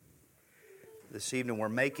This evening we're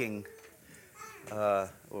moving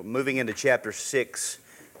into chapter 6,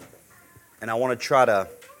 and I want to try to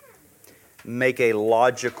make a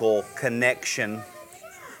logical connection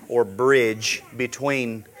or bridge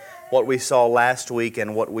between what we saw last week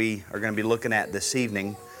and what we are going to be looking at this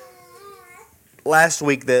evening. Last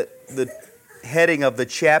week, the heading of the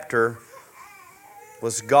chapter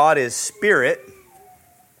was God is Spirit.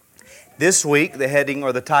 This week, the heading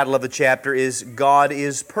or the title of the chapter is God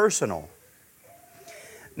is Personal.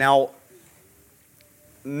 Now,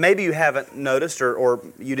 maybe you haven't noticed or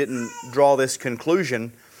you didn't draw this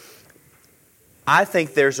conclusion. I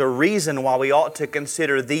think there's a reason why we ought to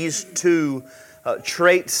consider these two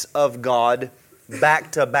traits of God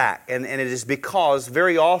back to back. And it is because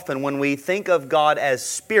very often when we think of God as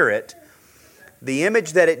Spirit, the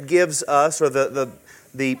image that it gives us, or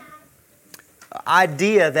the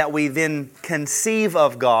idea that we then conceive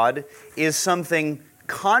of God, is something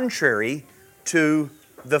contrary to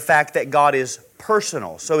the fact that God is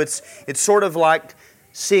personal. So it's sort of like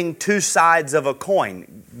seeing two sides of a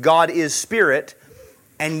coin. God is Spirit,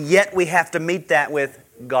 and yet we have to meet that with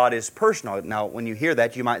God is personal. Now, when you hear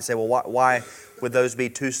that, you might say, well, why would those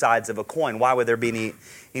be two sides of a coin? Why would there be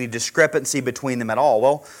any discrepancy between them at all?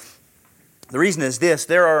 Well, the reason is this.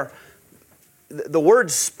 The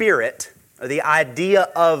word Spirit, or the idea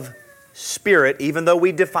of Spirit, even though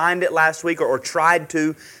we defined it last week or tried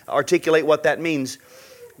to articulate what that means,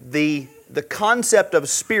 the concept of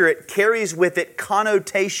Spirit carries with it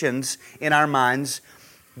connotations in our minds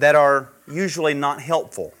that are usually not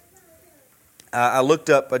helpful. I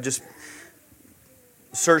just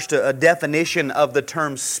searched a definition of the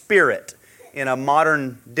term Spirit in a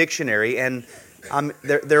modern dictionary, and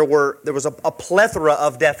there was a plethora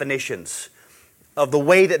of definitions of the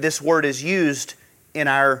way that this word is used in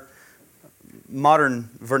our modern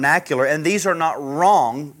vernacular, and these are not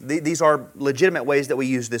wrong. These are legitimate ways that we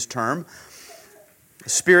use this term.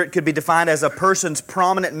 Spirit could be defined as a person's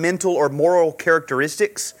prominent mental or moral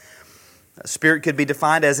characteristics. Spirit could be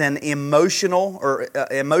defined as an emotion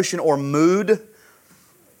or mood.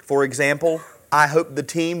 For example, I hope the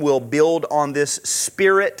team will build on this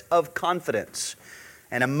spirit of confidence,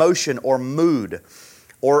 an emotion or mood,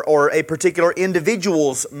 or a particular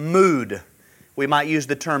individual's mood. We might use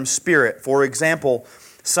the term spirit. For example,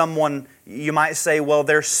 you might say, well,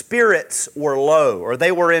 their spirits were low, or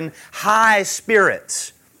they were in high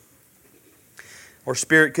spirits. Or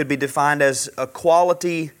spirit could be defined as a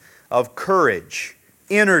quality of courage,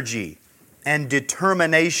 energy, and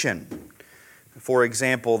determination. For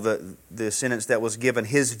example, the sentence that was given,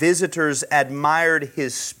 his visitors admired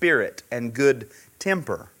his spirit and good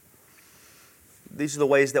temper. These are the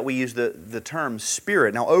ways that we use the term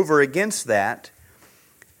Spirit. Now, over against that,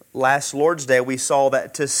 last Lord's Day, we saw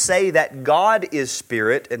that to say that God is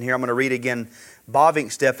Spirit, and here I'm going to read again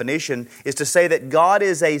Bavinck's definition, is to say that God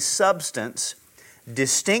is a substance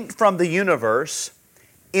distinct from the universe,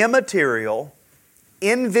 immaterial,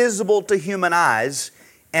 invisible to human eyes,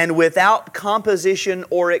 and without composition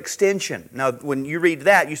or extension. Now, when you read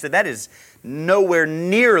that, you say that is nowhere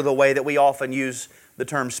near the way that we often use the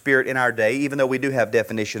term Spirit in our day, even though we do have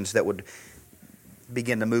definitions that would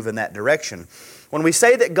begin to move in that direction. When we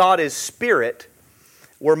say that God is Spirit,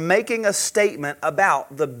 we're making a statement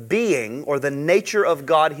about the being or the nature of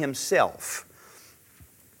God Himself.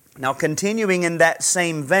 Now, continuing in that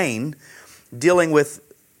same vein, dealing with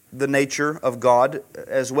the nature of God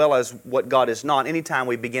as well as what God is not, anytime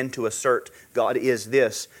we begin to assert God is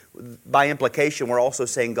this, by implication we're also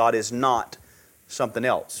saying God is not something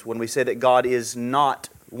else. When we say that God is not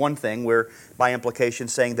one thing, we're by implication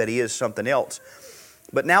saying that He is something else.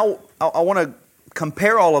 But now I want to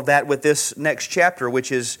compare all of that with this next chapter,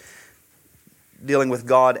 which is dealing with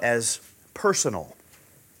God as personal.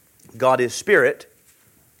 God is Spirit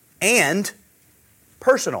and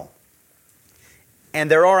personal.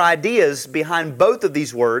 And there are ideas behind both of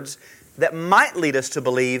these words that might lead us to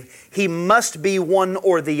believe He must be one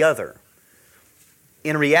or the other.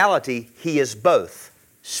 In reality, He is both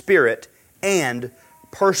Spirit and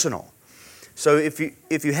personal. So if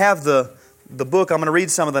you have the book, I'm going to read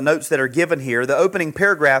some of the notes that are given here. The opening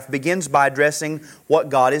paragraph begins by addressing what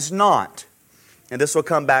God is not. And this will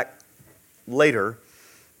come back later.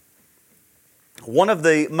 One of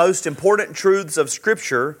the most important truths of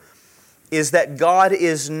Scripture is that God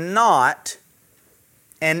is not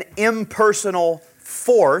an impersonal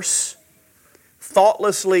force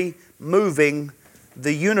thoughtlessly moving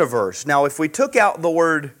the universe. Now, if we took out the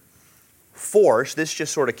word force, this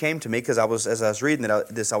just sort of came to me because as I was reading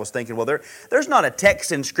this, I was thinking, well, there's not a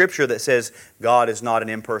text in Scripture that says God is not an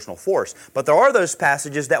impersonal force. But there are those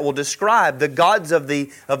passages that will describe the gods of the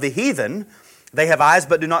heathen They have eyes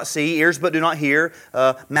but do not see, ears but do not hear,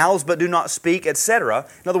 mouths but do not speak, etc.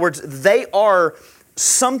 In other words, they are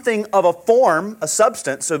something of a form, a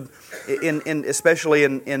substance, especially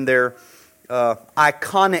in their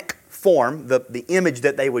iconic form, the image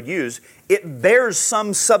that they would use. It bears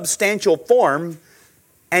some substantial form,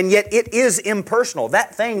 and yet it is impersonal.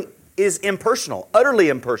 That thing is impersonal, utterly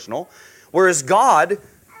impersonal, whereas God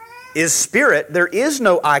is spirit. There is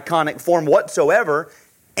no iconic form whatsoever,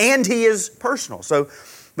 and He is personal.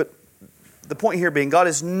 But the point here being, God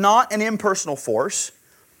is not an impersonal force,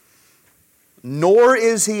 nor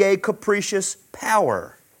is He a capricious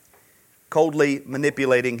power, coldly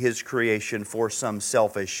manipulating His creation for some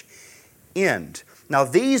selfish end. Now,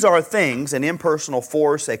 these are things, an impersonal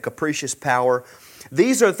force, a capricious power,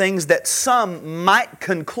 these are things that some might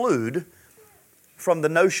conclude from the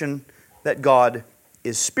notion that God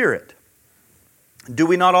is spirit. Do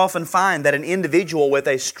we not often find that an individual with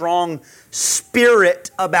a strong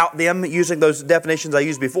spirit about them, using those definitions I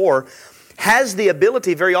used before, has the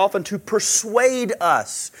ability very often to persuade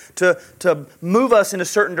us, to move us in a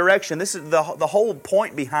certain direction? This is the whole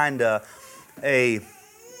point behind a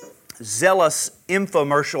zealous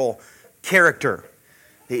infomercial character.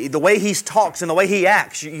 The way he talks and the way he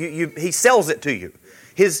acts, he sells it to you.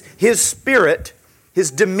 His spirit, his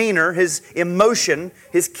demeanor, his emotion,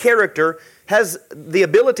 his character has the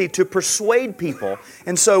ability to persuade people.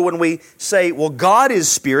 And so when we say, well, God is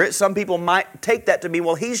spirit, some people might take that to mean,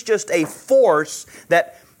 well, He's just a force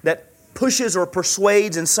that pushes or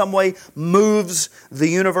persuades, in some way moves the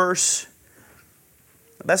universe.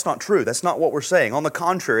 That's not true. That's not what we're saying. On the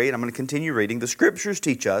contrary, and I'm going to continue reading, the Scriptures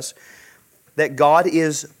teach us that God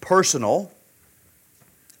is personal.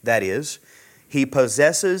 That is, He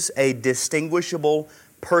possesses a distinguishable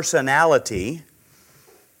personality.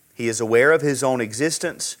 He is aware of His own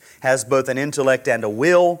existence, has both an intellect and a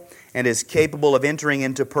will, and is capable of entering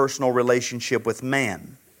into personal relationship with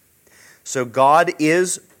man. So God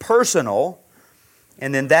is personal,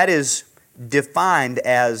 and then that is defined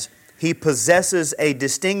as He possesses a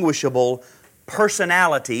distinguishable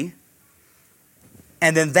personality,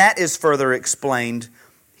 and then that is further explained.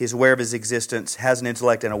 He's aware of His existence, has an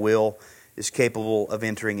intellect and a will, is capable of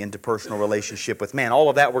entering into personal relationship with man. All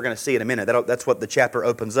of that we're going to see in a minute. That's what the chapter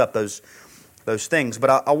opens up, those things.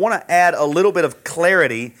 But I want to add a little bit of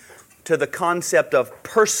clarity to the concept of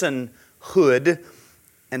personhood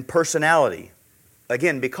and personality.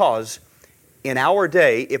 Again, because in our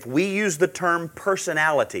day, if we use the term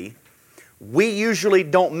personality, we usually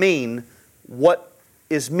don't mean what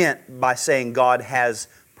is meant by saying God has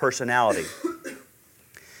personality.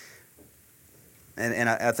 And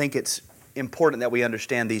I think it's important that we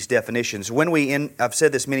understand these definitions. I've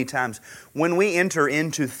said this many times, when we enter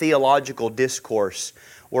into theological discourse,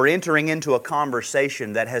 we're entering into a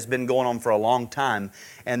conversation that has been going on for a long time,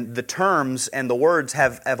 and the terms and the words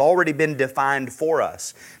have already been defined for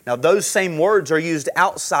us. Now, those same words are used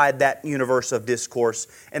outside that universe of discourse,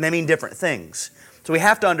 and they mean different things. So we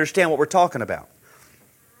have to understand what we're talking about.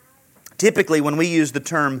 Typically, when we use the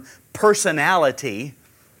term personality,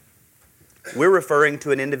 we're referring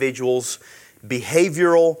to an individual's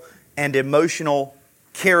behavioral and emotional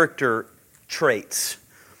character traits,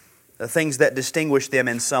 the things that distinguish them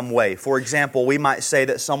in some way. For example, we might say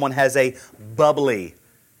that someone has a bubbly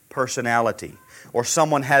personality, or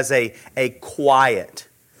someone has a quiet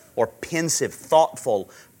or pensive, thoughtful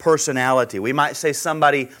personality. We might say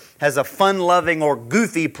somebody has a fun-loving or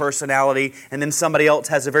goofy personality, and then somebody else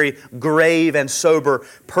has a very grave and sober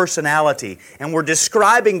personality. And we're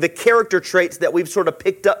describing the character traits that we've sort of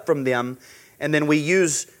picked up from them, and then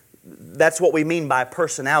that's what we mean by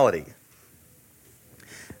personality.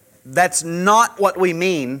 That's not what we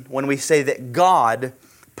mean when we say that God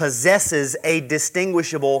possesses a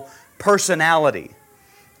distinguishable personality.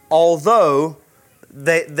 Although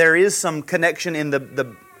there is some connection in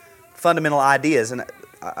the fundamental ideas, and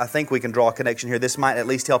I think we can draw a connection here. This might at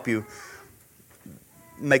least help you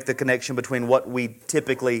make the connection between what we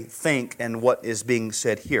typically think and what is being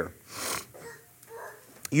said here.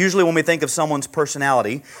 Usually when we think of someone's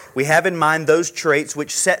personality, we have in mind those traits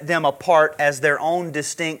which set them apart as their own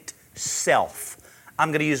distinct self. I'm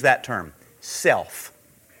going to use that term, self.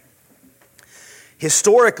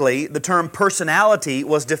 Historically, the term personality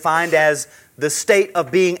was defined as the state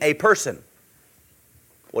of being a person.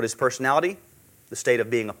 What is personality? The state of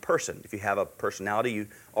being a person. If you have a personality, you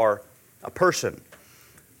are a person.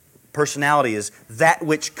 Personality is that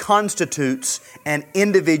which constitutes an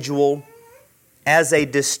individual as a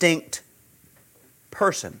distinct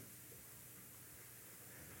person.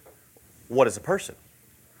 What is a person?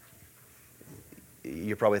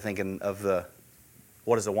 You're probably thinking of the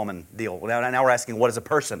What is a woman deal? Now we're asking, what is a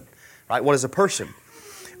person? Right? What is a person?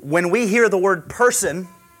 When we hear the word person,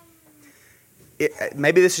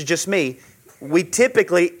 maybe this is just me, we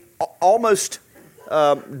typically almost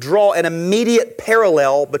draw an immediate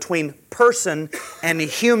parallel between person and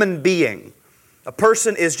human being. A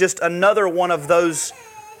person is just another one of those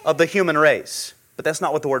of the human race. But that's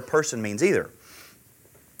not what the word person means either.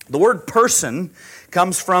 The word person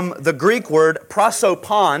comes from the Greek word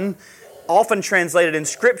prosopon, often translated in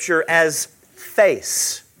Scripture as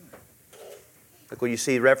face. Like when you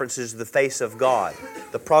see references to the face of God,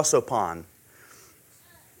 the prosopon.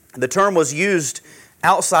 The term was used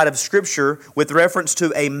outside of Scripture with reference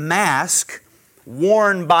to a mask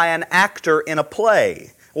worn by an actor in a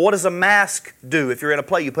play. Well, what does a mask do? If you're in a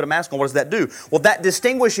play, you put a mask on, what does that do? Well, that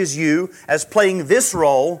distinguishes you as playing this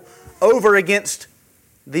role over against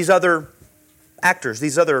these other actors,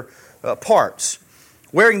 these other parts.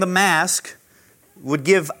 Wearing the mask would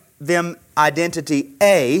give them identity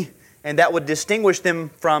A, and that would distinguish them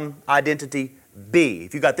from identity B.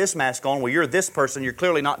 If you got this mask on, well, you're this person, you're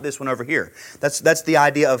clearly not this one over here. That's the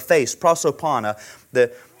idea of face, prosopona,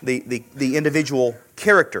 the individual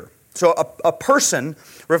character. So a person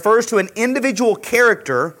refers to an individual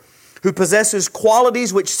character who possesses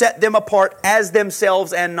qualities which set them apart as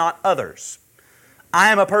themselves and not others.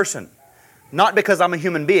 I am a person. Not because I'm a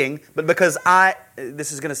human being, but because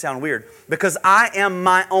this is going to sound weird, because I am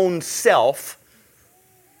my own self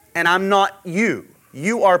and I'm not you.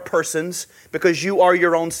 You are persons because you are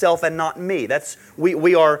your own self and not me.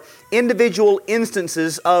 We are individual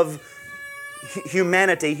instances of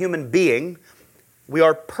humanity, human being. We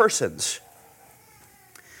are persons.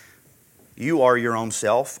 You are your own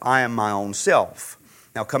self. I am my own self.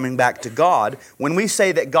 Now coming back to God, when we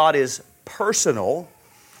say that God is personal,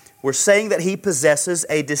 we're saying that He possesses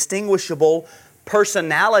a distinguishable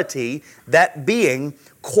personality, that being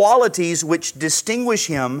qualities which distinguish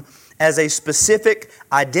Him as a specific,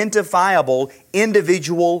 identifiable,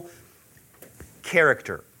 individual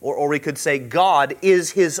character. Or we could say God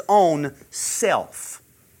is His own self.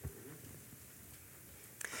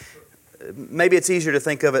 Maybe it's easier to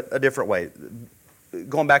think of it a different way.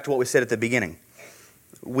 Going back to what we said at the beginning.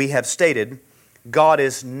 We have stated God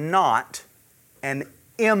is not an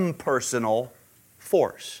impersonal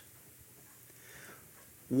force.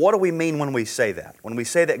 What do we mean when we say that? When we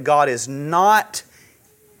say that God is not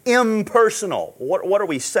impersonal, what are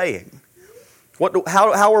we saying?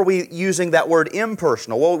 How are we using that word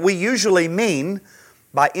impersonal? Well, we usually mean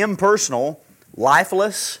by impersonal,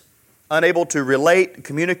 lifeless, unable to relate,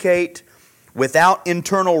 communicate, without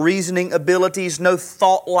internal reasoning abilities, no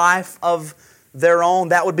thought life of their own.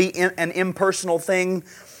 That would be an impersonal thing.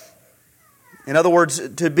 In other words,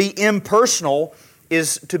 to be impersonal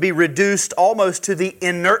is to be reduced almost to the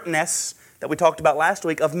inertness that we talked about last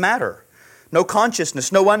week of matter. No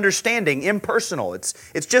consciousness, no understanding, impersonal. It's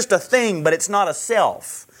just a thing, but it's not a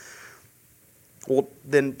self. Well,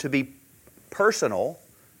 then to be personal,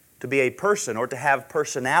 to be a person or to have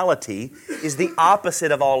personality is the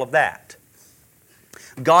opposite of all of that.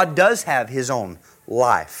 God does have His own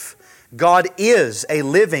life. God is a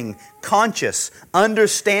living, conscious,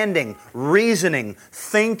 understanding, reasoning,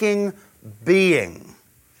 thinking being.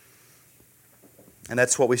 And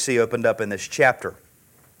that's what we see opened up in this chapter.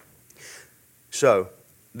 So,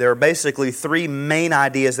 there are basically three main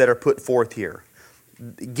ideas that are put forth here,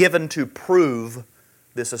 given to prove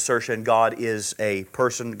this assertion: God is a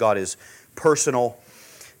person, God is personal,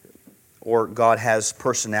 or God has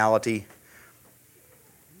personality.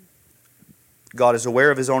 God is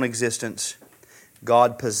aware of His own existence,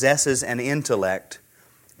 God possesses an intellect,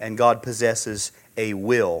 and God possesses a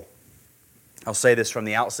will. I'll say this from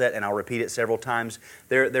the outset, and I'll repeat it several times.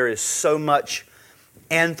 There is so much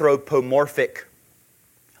anthropomorphic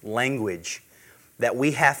language that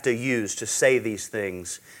we have to use to say these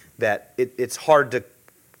things that it's hard to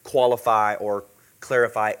qualify or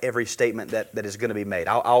clarify every statement that is going to be made.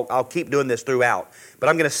 I'll keep doing this throughout, but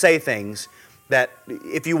I'm going to say things that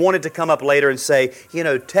if you wanted to come up later and say,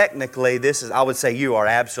 technically this is, I would say you are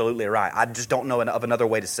absolutely right. I just don't know of another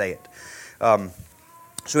way to say it.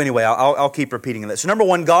 So anyway, I'll keep repeating this. So number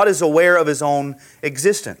one, God is aware of His own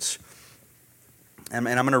existence. And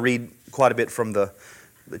I'm going to read quite a bit from the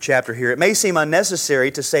chapter here. It may seem unnecessary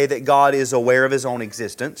to say that God is aware of His own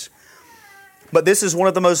existence, but this is one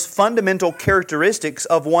of the most fundamental characteristics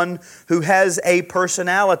of one who has a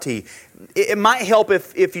personality. It might help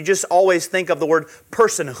if you just always think of the word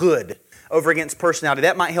personhood over against personality.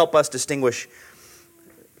 That might help us distinguish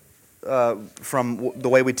from the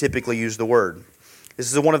way we typically use the word.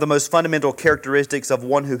 This is one of the most fundamental characteristics of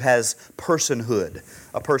one who has personhood,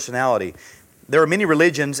 a personality. There are many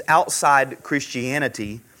religions outside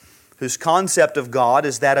Christianity whose concept of God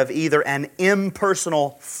is that of either an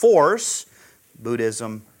impersonal force,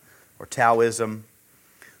 Buddhism or Taoism,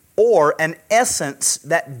 or an essence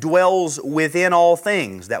that dwells within all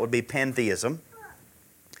things, that would be pantheism.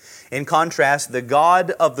 In contrast, the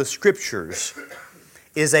God of the Scriptures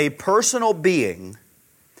is a personal being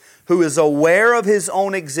who is aware of His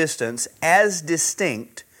own existence as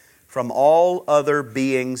distinct from all other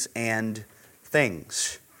beings and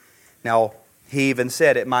things. Now, He even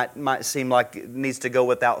said it might seem like it needs to go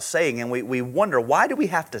without saying, and we wonder, why do we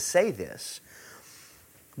have to say this?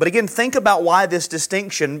 But again, think about why this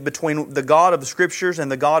distinction between the God of the Scriptures and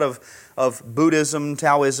the God of Buddhism,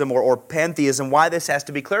 Taoism, or pantheism, why this has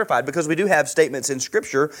to be clarified. Because we do have statements in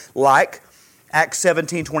Scripture like Acts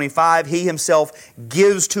 17:25, He Himself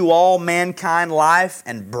gives to all mankind life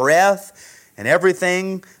and breath and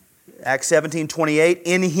everything. Acts 17:28,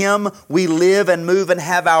 in Him we live and move and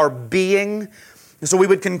have our being. And so we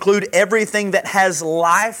would conclude everything that has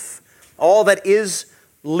life, all that is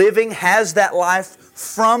living has that life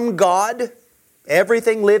from God.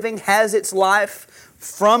 Everything living has its life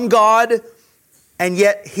from God, and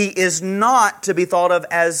yet He is not to be thought of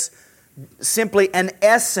as simply an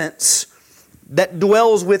essence that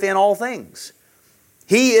dwells within all things.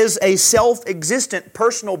 He is a self-existent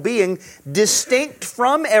personal being distinct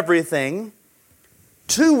from everything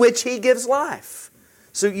to which He gives life.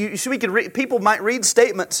 So we could people might read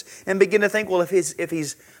statements and begin to think, well, if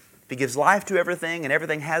He gives life to everything and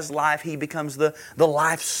everything has life, He becomes the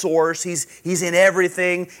life source. He's in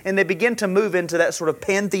everything. And they begin to move into that sort of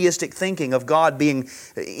pantheistic thinking of God being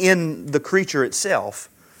in the creature itself.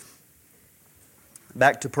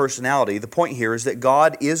 Back to personality, the point here is that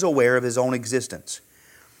God is aware of His own existence.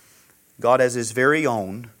 God has His very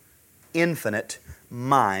own infinite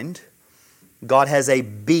mind. God has a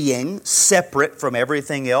being separate from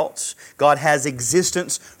everything else. God has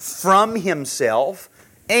existence from Himself,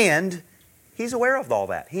 and He's aware of all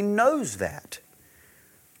that. He knows that.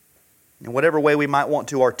 In whatever way we might want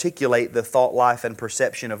to articulate the thought life and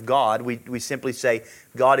perception of God, we simply say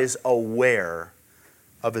God is aware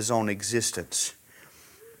of His own existence.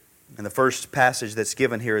 And the first passage that's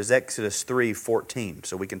given here is Exodus 3:14.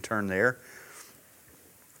 So we can turn there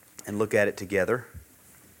and look at it together.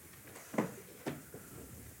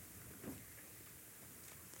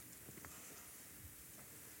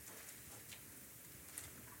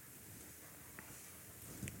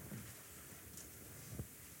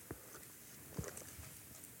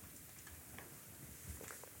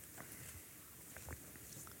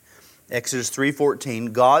 Exodus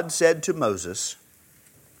 3:14, God said to Moses,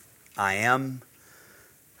 I am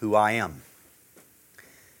who I am.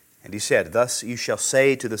 And He said, thus you shall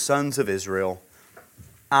say to the sons of Israel,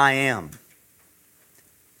 I am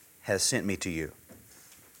has sent me to you.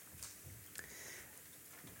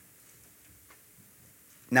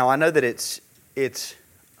 Now I know that it's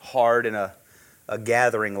hard in a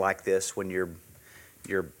gathering like this when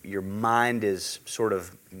your mind is sort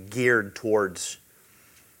of geared towards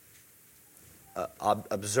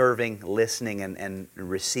observing, listening, and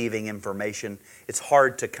receiving information. It's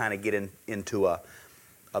hard to kind of get into a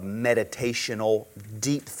meditational,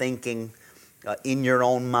 deep thinking, in your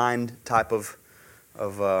own mind type of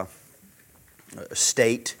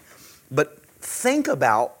state. But think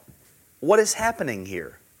about what is happening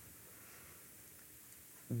here.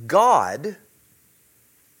 God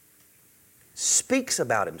speaks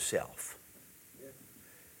about Himself.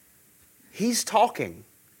 He's talking.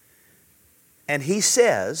 And He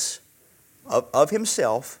says of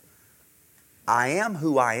Himself, I am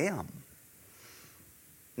who I am.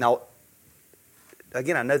 Now,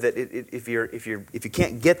 again, I know that if you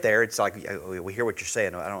can't get there, it's like, we hear what you're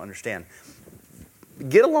saying, I don't understand.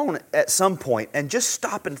 Get alone at some point and just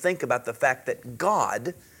stop and think about the fact that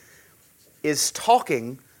God is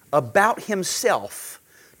talking about Himself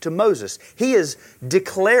to Moses. He is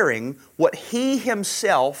declaring what He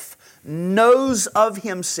Himself knows of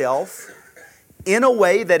Himself in a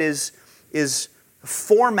way that is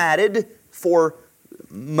formatted for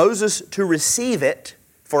Moses to receive it,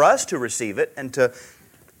 for us to receive it, and to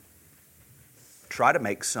try to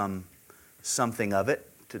make something of it,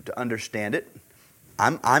 to understand it.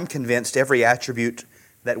 I'm convinced every attribute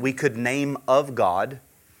that we could name of God,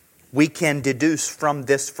 we can deduce from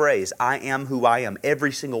this phrase, I am who I am,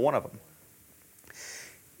 every single one of them.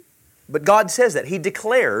 But God says that. He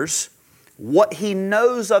declares what He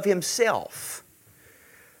knows of Himself.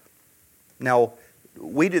 Now,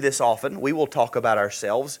 we do this often. We will talk about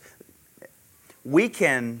ourselves. We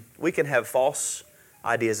can have false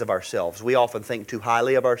ideas of ourselves. We often think too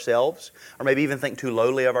highly of ourselves, or maybe even think too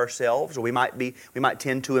lowly of ourselves, or we might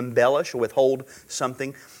tend to embellish or withhold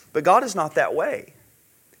something. But God is not that way.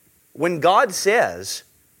 When God says,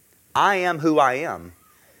 I am who I am,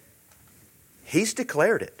 He's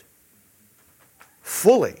declared it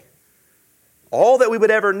fully. All that we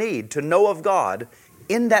would ever need to know of God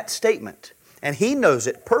in that statement. And He knows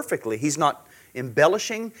it perfectly. He's not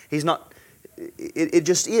embellishing. It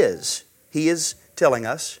just is. He is telling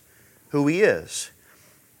us who He is.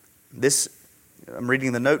 I'm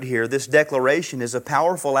reading the note here. This declaration is a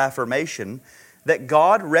powerful affirmation that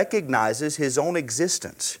God recognizes His own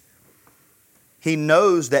existence. He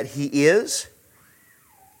knows that He is,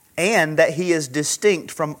 and that He is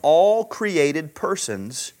distinct from all created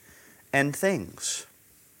persons and things.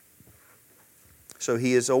 So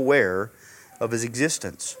He is aware of His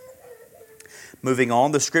existence. Moving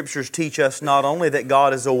on, the Scriptures teach us not only that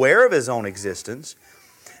God is aware of His own existence,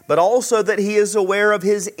 but also that He is aware of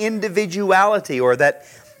His individuality, or that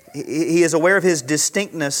He is aware of His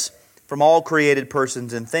distinctness from all created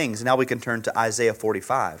persons and things. Now we can turn to Isaiah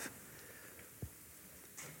 45.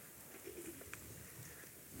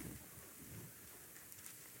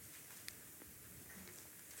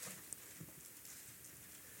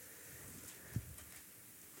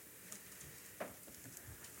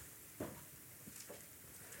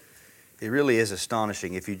 It really is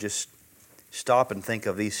astonishing if you just stop and think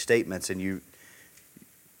of these statements, and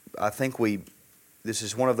I think this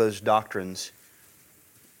is one of those doctrines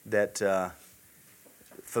that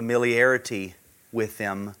familiarity with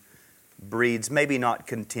them breeds maybe not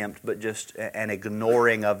contempt, but just an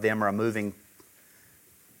ignoring of them or a moving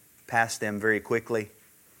past them very quickly.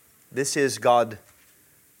 This is God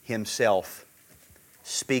Himself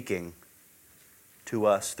speaking to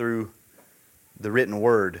us through the written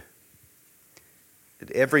Word.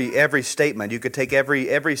 Every statement, you could take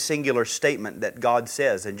every singular statement that God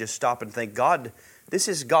says and just stop and think, God, this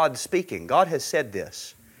is God speaking. God has said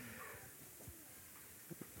this.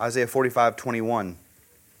 Isaiah 45:21.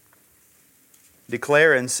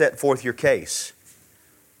 Declare and set forth your case.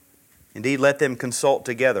 Indeed, let them consult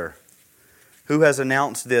together. Who has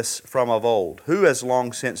announced this from of old? Who has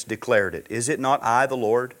long since declared it? Is it not I, the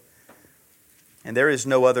Lord? And there is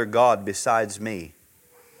no other God besides me,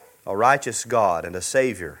 a righteous God and a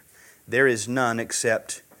Savior. There is none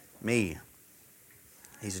except me.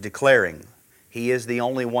 He's declaring He is the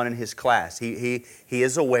only one in His class. He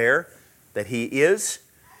is aware that He is,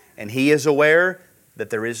 and He is aware that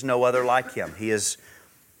there is no other like Him. He is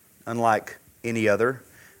unlike any other.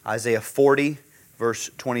 Isaiah 40, verse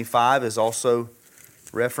 25 is also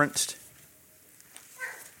referenced.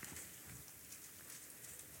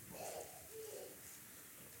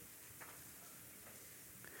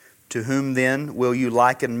 To whom then will you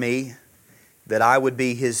liken me, that I would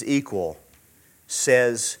be His equal,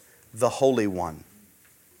 says the Holy One.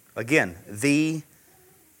 Again, the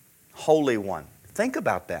Holy One. Think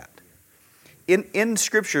about that. In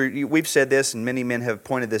Scripture, we've said this, and many men have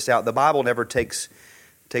pointed this out, the Bible never takes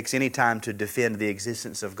any time to defend the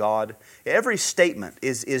existence of God. Every statement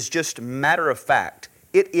is just matter of fact.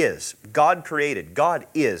 It is. God created. God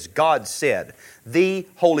is. God said. The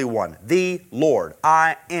Holy One. The Lord.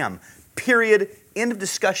 I am. Period. End of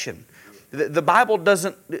discussion. The Bible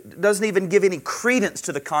doesn't even give any credence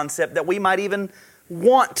to the concept that we might even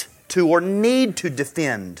want to or need to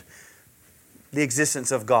defend the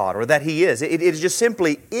existence of God, or that He is. It just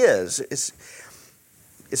simply is.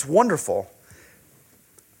 It's wonderful.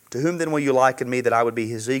 To whom then will you liken me, that I would be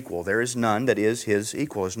His equal? There is none that is His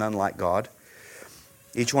equal. There is none like God.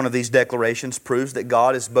 Each one of these declarations proves that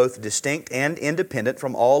God is both distinct and independent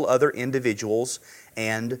from all other individuals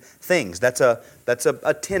and things. That's a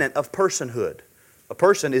tenet of personhood. A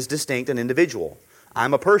person is distinct and individual.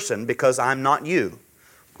 I'm a person because I'm not you.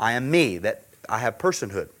 I am me, that I have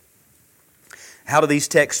personhood. How do these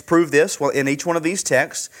texts prove this? Well, in each one of these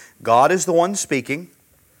texts, God is the one speaking.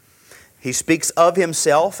 He speaks of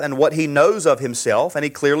Himself and what He knows of Himself, and He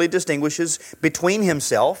clearly distinguishes between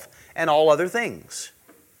Himself and all other things.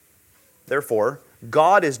 Therefore,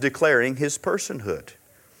 God is declaring His personhood.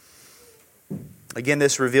 Again,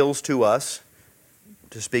 this reveals to us,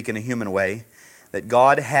 to speak in a human way, that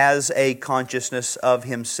God has a consciousness of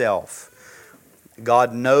Himself.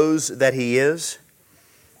 God knows that He is.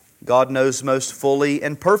 God knows most fully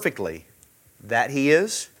and perfectly that He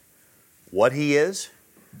is,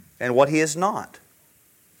 and what He is not.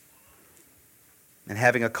 And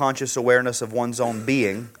having a conscious awareness of one's own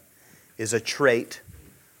being is a trait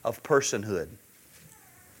of personhood.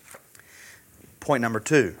 Point number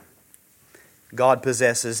 2. God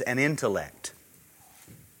possesses an intellect.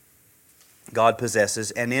 God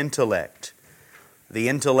possesses an intellect. The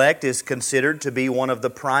intellect is considered to be one of the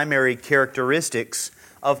primary characteristics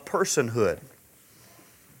of personhood.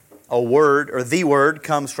 A word, or the word,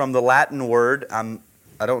 comes from the Latin word. I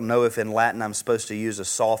don't know if in Latin I'm supposed to use a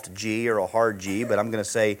soft G or a hard G, but I'm going to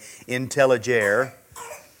say intelligere,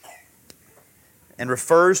 and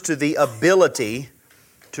refers to the ability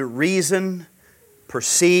to reason,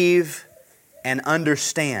 perceive, and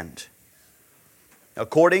understand.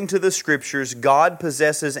 According to the Scriptures, God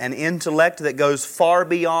possesses an intellect that goes far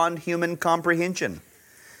beyond human comprehension.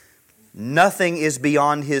 Nothing is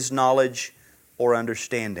beyond His knowledge or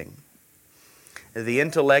understanding. The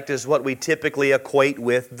intellect is what we typically equate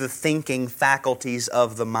with the thinking faculties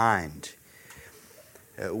of the mind.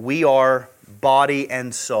 We are body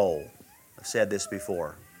and soul. I've said this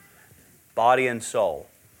before. Body and soul.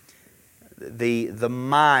 The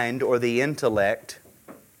mind or the intellect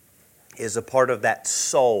is a part of that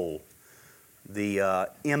soul, the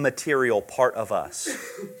immaterial part of us.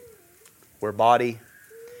 We're body,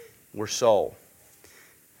 we're soul.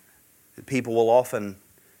 People will often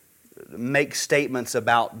make statements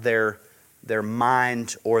about their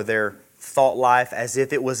mind or their thought life as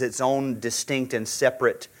if it was its own distinct and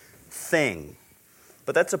separate thing.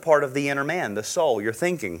 But that's a part of the inner man, the soul, your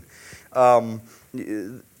thinking.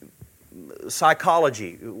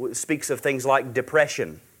 Psychology speaks of things like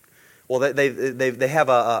depression. Well, they have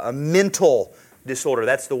a mental disorder.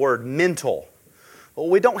 That's the word, mental. Well,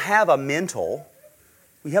 we don't have a mental.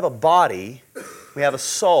 We have a body. We have a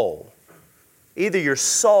soul. Either your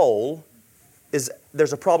soul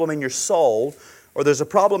there's a problem in your soul, or there's a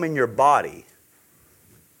problem in your body.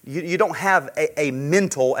 You don't have a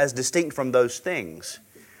mental as distinct from those things.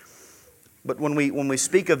 But when we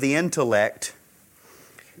speak of the intellect,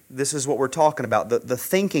 this is what we're talking about, the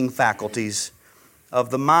thinking faculties of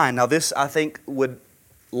the mind. Now this, I think, would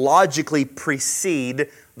logically precede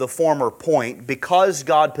the former point. Because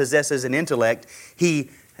God possesses an intellect, He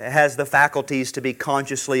has the faculties to be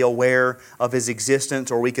consciously aware of His existence,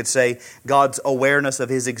 or we could say God's awareness of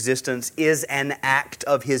His existence is an act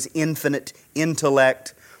of His infinite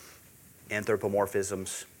intellect.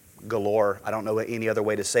 Anthropomorphisms galore. I don't know any other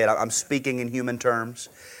way to say it. I'm speaking in human terms.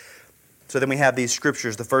 So then we have these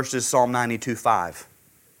scriptures. The first is Psalm 92:5.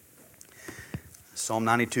 Psalm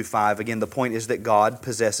 92:5. Again, the point is that God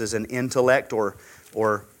possesses an intellect, or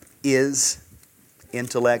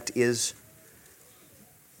intellect is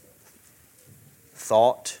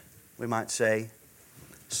thought, we might say.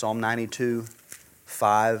 Psalm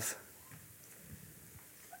 92:5.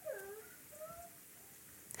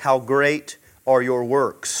 How great are your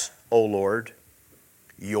works, O Lord!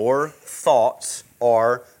 Your thoughts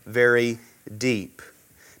are very deep.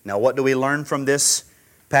 Now, what do we learn from this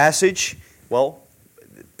passage? Well,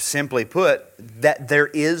 simply put, that there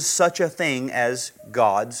is such a thing as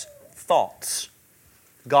God's thoughts.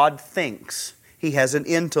 God thinks. He has an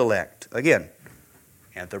intellect. Again,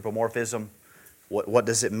 anthropomorphism. What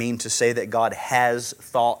does it mean to say that God has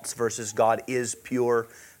thoughts versus God is pure,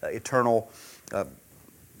 eternal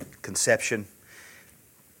conception?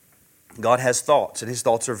 God has thoughts, and His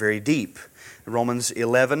thoughts are very deep. Romans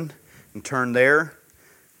 11, and turn there,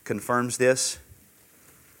 confirms this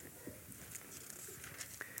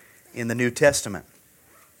in the New Testament.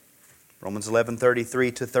 Romans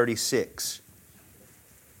 11:33 to 36.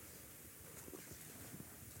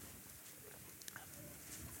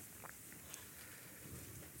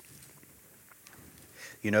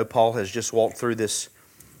 You know, Paul has just walked through this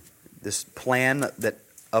plan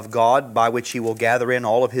of God by which He will gather in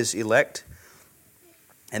all of His elect.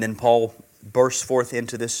 And then Paul bursts forth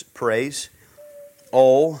into this praise.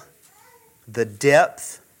 Oh, the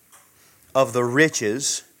depth of the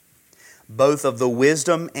riches, both of the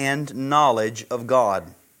wisdom and knowledge of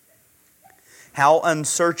God. How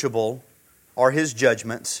unsearchable are His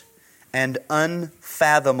judgments, and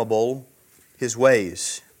unfathomable His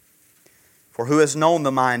ways. For who has known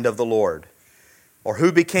the mind of the Lord? Or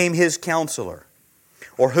who became His counselor?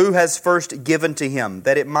 Or who has first given to Him,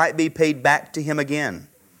 that it might be paid back to Him again?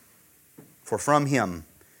 For from Him,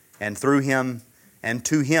 and through Him, and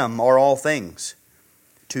to Him are all things.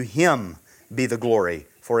 To Him be the glory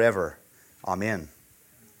forever. Amen.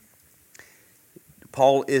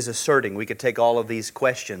 Paul is asserting, we could take all of these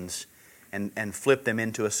questions and flip them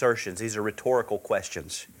into assertions. These are rhetorical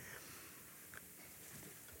questions.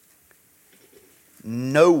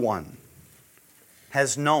 No one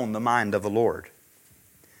has known the mind of the Lord.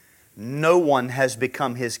 No one has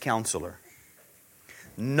become His counselor.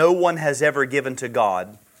 No one has ever given to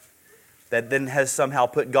God that then has somehow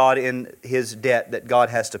put God in His debt that God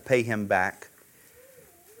has to pay him back.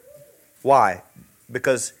 Why?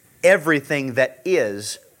 Because everything that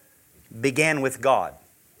is began with God.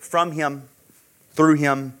 From Him, through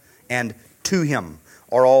Him, and to Him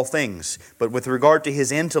are all things. But with regard to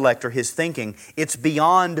His intellect or His thinking, it's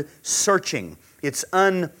beyond searching. It's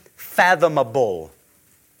unfathomable.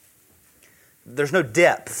 There's no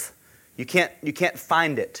depth. You can't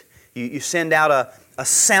find it. You send out a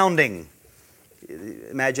sounding.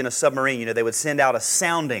 Imagine a submarine, they would send out a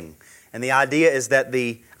sounding. And the idea is that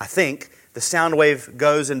the sound wave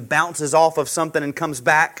goes and bounces off of something and comes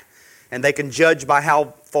back. And they can judge by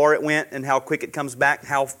how far it went and how quick it comes back,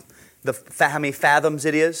 how many fathoms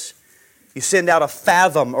it is. You send out a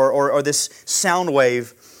fathom or this sound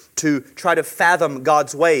wave to try to fathom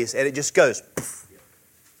God's ways, and it just goes. Poof.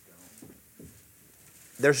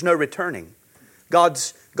 There's no returning.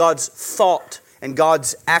 God's thought and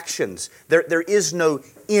God's actions, there is no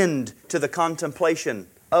end to the contemplation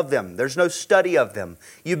of them. There's no study of them.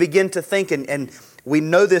 You begin to think, and we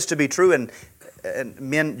know this to be true, and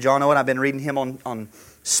John Owen, I've been reading him on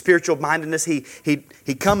spiritual mindedness.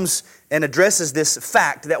 He comes and addresses this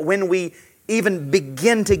fact that when we even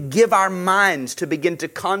begin to give our minds to begin to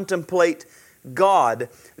contemplate God,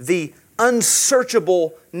 the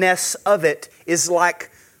unsearchableness of it is like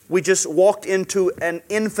we just walked into an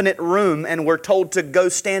infinite room and we're told to go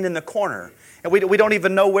stand in the corner. And we don't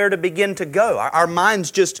even know where to begin to go. Our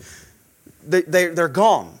minds just, they're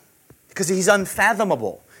gone because He's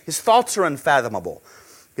unfathomable. His thoughts are unfathomable.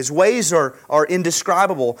 His ways are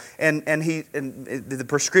indescribable. And the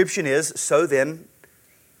prescription is, so then,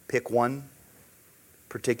 pick one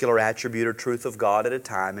particular attribute or truth of God at a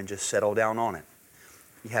time and just settle down on it.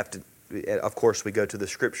 You have to, of course, we go to the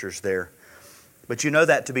Scriptures there. But you know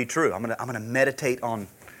that to be true. I'm going to meditate on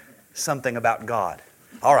something about God.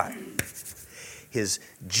 All right. His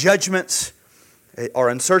judgments are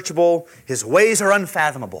unsearchable. His ways are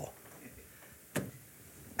unfathomable.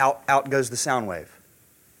 Out goes the sound wave.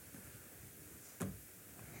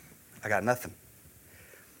 I got nothing.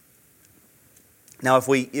 Now, if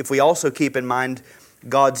we also keep in mind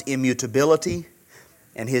God's immutability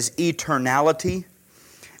and His eternality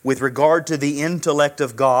with regard to the intellect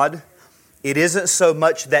of God, it isn't so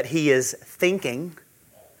much that He is thinking,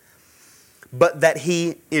 but that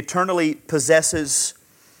He eternally possesses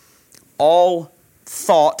all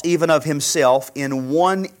thought, even of Himself, in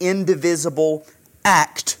one indivisible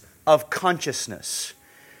act of consciousness.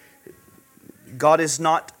 God is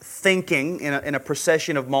not thinking in a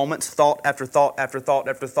procession of moments, thought after thought after thought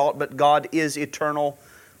after thought, but God is eternal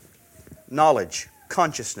knowledge,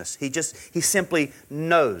 consciousness. He simply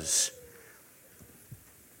knows.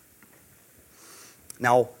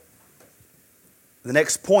 Now, the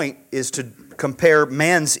next point is to compare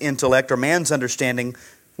man's intellect or man's understanding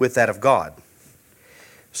with that of God.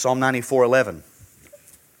 Psalm 94:11.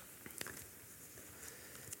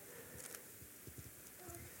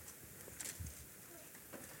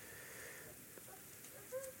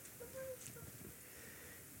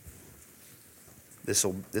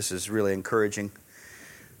 This is really encouraging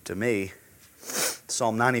to me.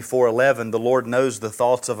 Psalm 94:11, the Lord knows the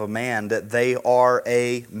thoughts of a man, that they are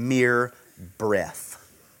a mere breath.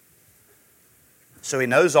 So He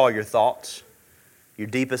knows all your thoughts, your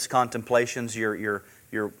deepest contemplations, your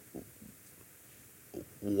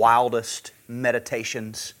wildest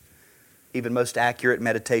meditations, even most accurate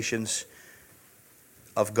meditations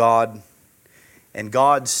of God. And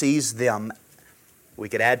God sees them. We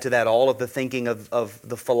could add to that all of the thinking of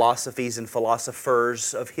the philosophies and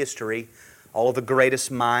philosophers of history, all of the greatest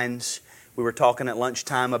minds. We were talking at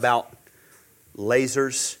lunchtime about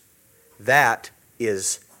lasers. That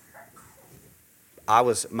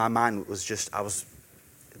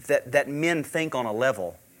men think on a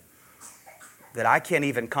level that I can't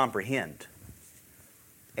even comprehend.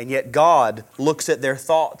 And yet God looks at their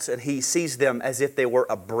thoughts and He sees them as if they were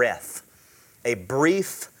a breath, a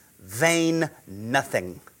brief, vain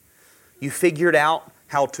nothing. You figured out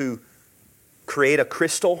how to create a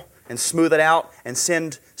crystal and smooth it out and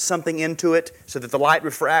send something into it so that the light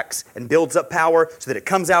refracts and builds up power so that it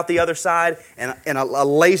comes out the other side, and a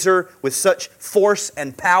laser with such force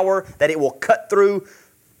and power that it will cut through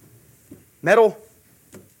metal.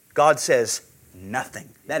 God says, nothing.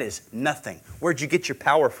 That is nothing. Where'd you get your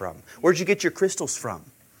power from? Where'd you get your crystals from?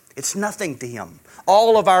 It's nothing to Him.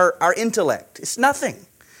 All of our intellect, it's nothing.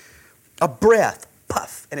 A breath,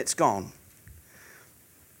 puff, and it's gone.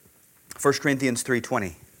 1 Corinthians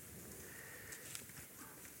 3:20.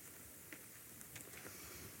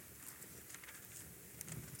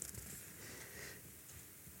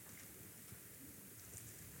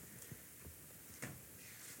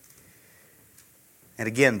 And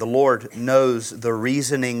again, the Lord knows the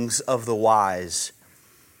reasonings of the wise,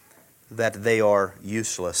 that they are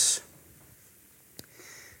useless.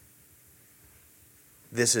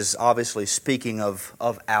 This is obviously speaking of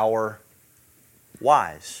our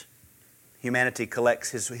wise. Humanity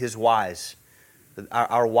collects his wise,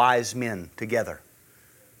 our wise men together.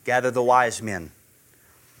 Gather the wise men.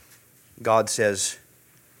 God says,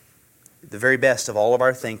 the very best of all of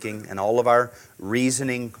our thinking and all of our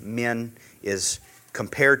reasoning men is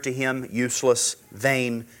compared to Him useless,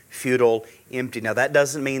 vain, futile, empty. Now that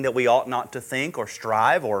doesn't mean that we ought not to think or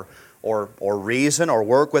strive or reason or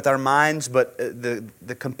work with our minds, but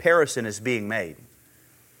the comparison is being made.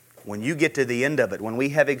 When you get to the end of it, when we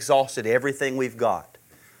have exhausted everything we've got,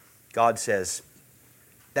 God says,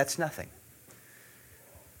 that's nothing.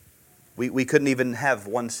 We couldn't even have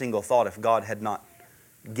one single thought if God had not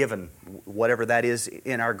given whatever that is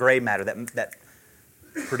in our gray matter that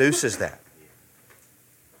produces that.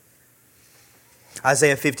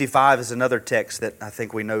 Isaiah 55 is another text that I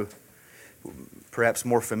think we know, perhaps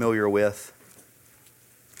more familiar with.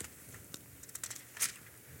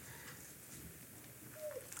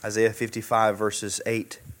 Isaiah 55 verses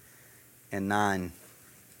 8 and 9.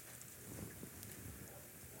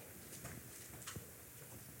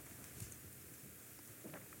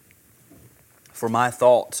 For my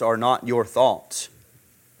thoughts are not your thoughts,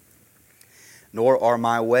 nor are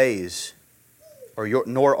my ways,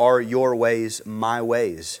 nor are your ways my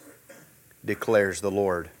ways, declares the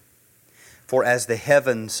Lord. For as the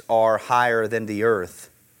heavens are higher than the earth,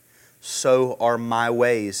 so are my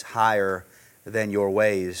ways higher than your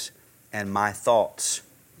ways, and my thoughts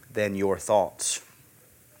than your thoughts.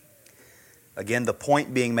 Again, the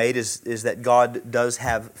point being made is that God does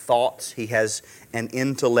have thoughts. He has an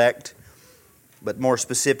intellect. But more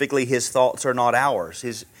specifically, His thoughts are not ours.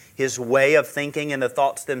 His way of thinking and the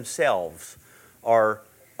thoughts themselves are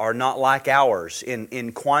not like ours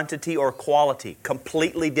in quantity or quality.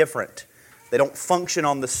 Completely different. They don't function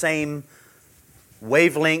on the same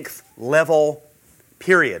wavelength, level,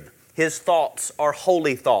 period. His thoughts are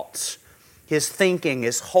holy thoughts. His thinking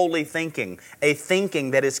is holy thinking. A thinking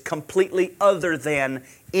that is completely other than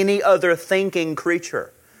any other thinking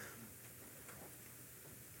creature.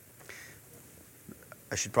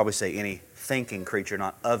 I should probably say any thinking creature,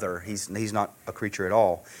 not other. He's not a creature at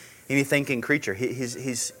all. Any thinking creature,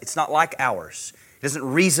 it's not like ours. He doesn't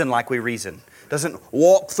reason like we reason. Doesn't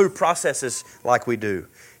walk through processes like we do.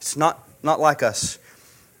 It's not like us.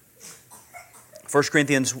 1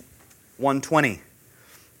 Corinthians 1:20.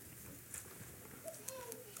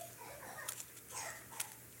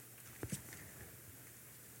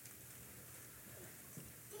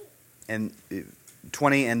 And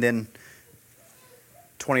 20 and then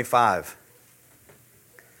 25.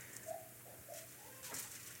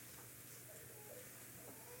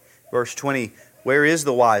 Verse 20, where is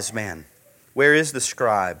the wise man? Where is the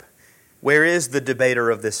scribe? Where is the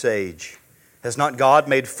debater of this age? Has not God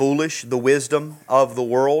made foolish the wisdom of the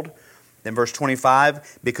world? Then verse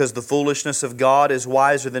 25, because the foolishness of God is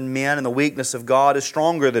wiser than men, and the weakness of God is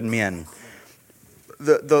stronger than men.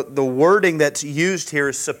 The wording that's used here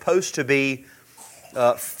is supposed to be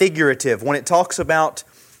figurative. When it talks about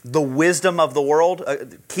the wisdom of the world,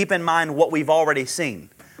 keep in mind what we've already seen.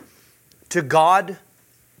 To God,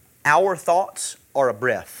 our thoughts are a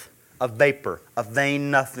breath, a vapor, a vain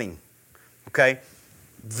nothing. Okay?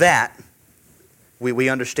 That, we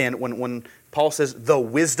understand when Paul says the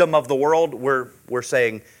wisdom of the world, we're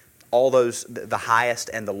saying all those, the highest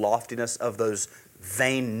and the loftiness of those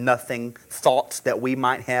vain nothing thoughts that we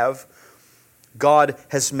might have. God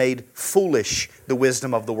has made foolish the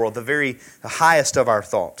wisdom of the world, the highest of our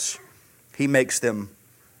thoughts. He makes them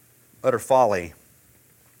utter folly.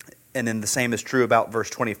 And then the same is true about verse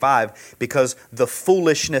 25, because the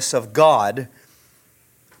foolishness of God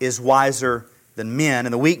is wiser than men,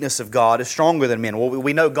 and the weakness of God is stronger than men. Well,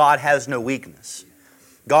 we know God has no weakness.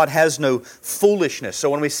 God has no foolishness. So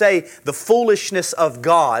when we say the foolishness of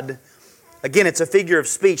God, again, it's a figure of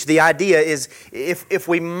speech. The idea is, if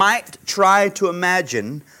we might try to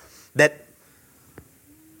imagine that,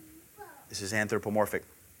 this is anthropomorphic,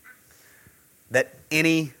 that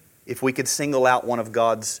if we could single out one of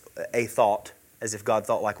God's, a thought, as if God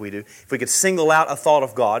thought like we do, if we could single out a thought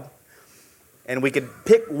of God, and we could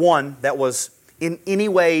pick one that was in any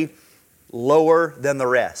way lower than the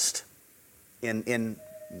rest, in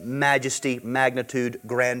majesty, magnitude,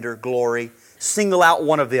 grandeur, glory, single out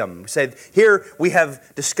one of them. Say, here we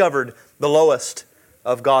have discovered the lowest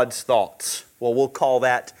of God's thoughts. Well, we'll call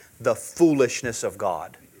that the foolishness of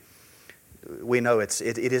God. We know it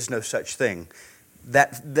is no such thing.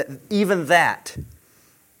 That even that,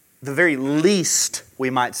 the very least, we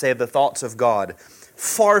might say, of the thoughts of God,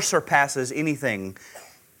 far surpasses anything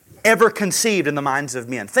ever conceived in the minds of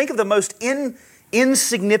men. Think of the most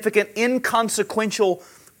insignificant, inconsequential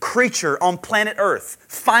creature on planet Earth.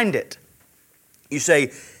 Find it. You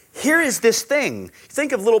say, here is this thing.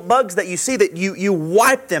 Think of little bugs that you see that you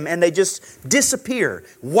wipe them and they just disappear.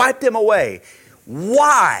 Wipe them away.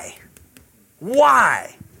 Why?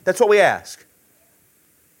 Why? That's what we ask.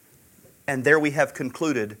 And there we have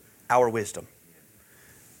concluded our wisdom.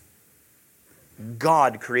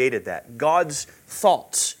 God created that. God's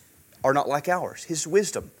thoughts are not like ours. His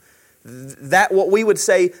wisdom. That what we would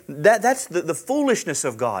say, that's the foolishness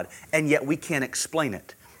of God. And yet we can't explain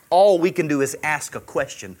it. All we can do is ask a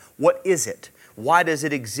question. What is it? Why does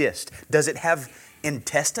it exist? Does it have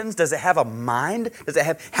intestines? Does it have a mind?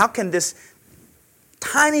 How can this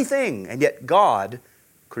tiny thing, and yet God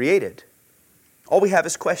created? All we have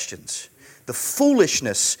is questions. The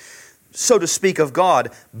foolishness, so to speak, of God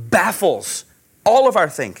baffles all of our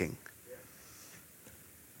thinking.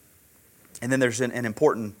 And then there's an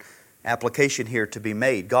important application here to be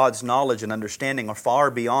made. God's knowledge and understanding are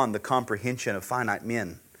far beyond the comprehension of finite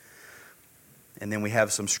men. And then we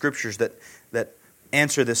have some scriptures that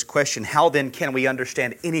answer this question. How then can we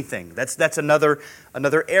understand anything? That's another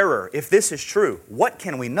error. If this is true, what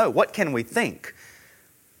can we know? What can we think?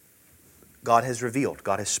 God has revealed.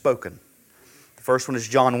 God has spoken. The first one is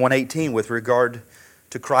John 1:18 with regard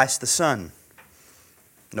to Christ the Son.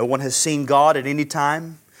 No one has seen God at any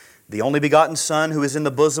time. The only begotten Son who is in the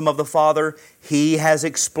bosom of the Father, He has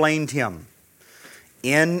explained Him.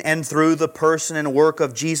 In and through the person and work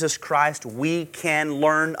of Jesus Christ, we can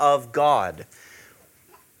learn of God.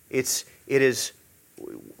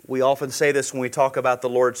 We often say this when we talk about the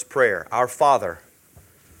Lord's Prayer. Our Father,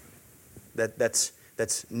 that's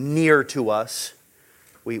near to us.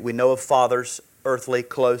 We know of fathers, earthly,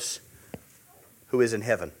 close, who is in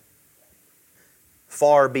heaven.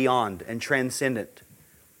 Far beyond and transcendent,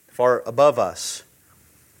 far above us.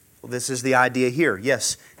 Well, this is the idea here.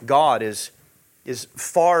 Yes, God is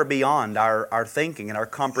far beyond our thinking and our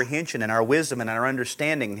comprehension and our wisdom and our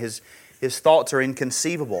understanding. His thoughts are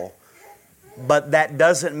inconceivable. But that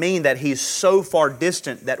doesn't mean that He's so far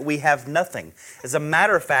distant that we have nothing. As a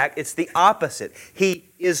matter of fact, it's the opposite. He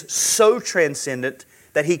is so transcendent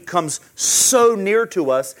that He comes so near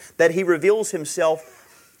to us that He reveals Himself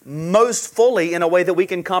most fully in a way that we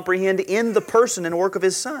can comprehend in the person and work of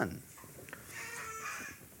His Son.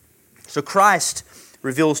 So Christ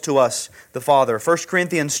reveals to us the Father. 1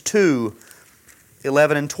 Corinthians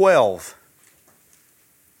 2:11 and 12.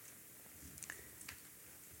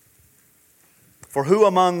 For who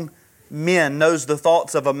among men knows the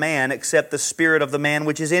thoughts of a man except the spirit of the man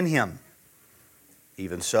which is in him?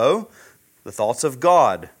 Even so, the thoughts of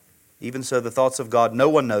God. Even so, the thoughts of God no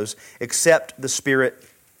one knows except the Spirit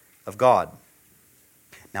of God.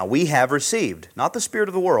 Now we have received, not the spirit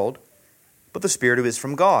of the world, but the Spirit who is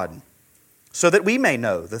from God, so that we may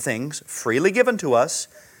know the things freely given to us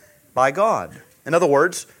by God. In other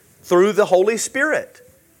words, through the Holy Spirit,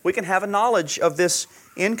 we can have a knowledge of this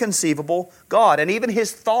inconceivable God and even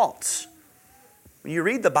His thoughts. When you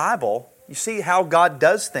read the Bible, you see how God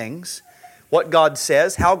does things, what God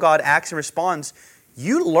says, how God acts and responds.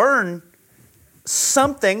 You learn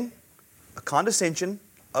something, a condescension,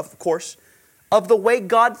 of course, of the way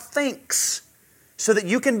God thinks, so that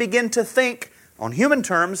you can begin to think on human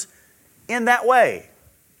terms in that way.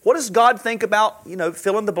 What does God think about,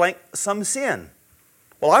 fill in the blank, some sin?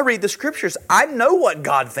 Well, I read the Scriptures. I know what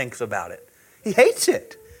God thinks about it. He hates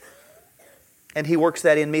it. And He works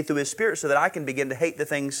that in me through His Spirit so that I can begin to hate the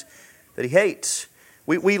things that He hates.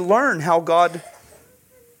 We learn how God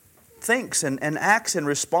thinks and acts and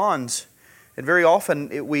responds. And very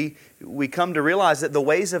often we come to realize that the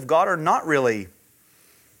ways of God are not really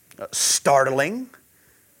startling.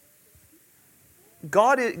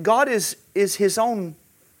 God is His own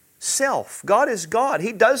self. God is God.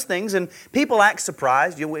 He does things and people act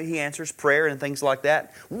surprised. He answers prayer and things like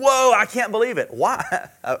that. Whoa, I can't believe it. Why?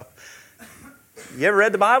 You ever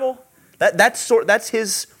read the Bible? That's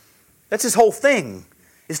His whole thing,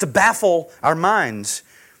 is to baffle our minds,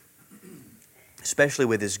 especially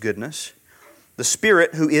with His goodness. The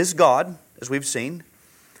Spirit, who is God, as we've seen,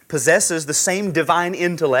 possesses the same divine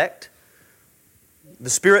intellect. The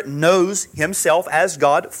Spirit knows Himself as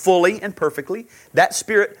God fully and perfectly. That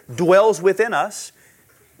Spirit dwells within us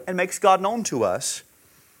and makes God known to us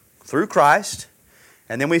through Christ.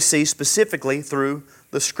 And then we see specifically through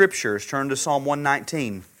the Scriptures. Turn to Psalm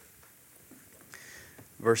 119,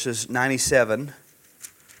 verses 97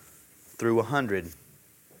 through 100.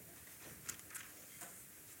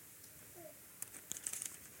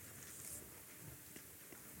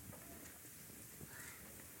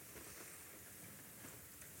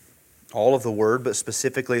 all of the Word, but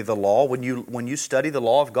specifically the law. When you study the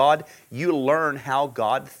law of God, you learn how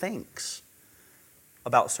God thinks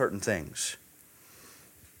about certain things.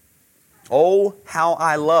 Oh, how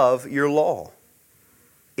I love your law.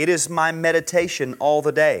 It is my meditation all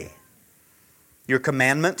the day. Your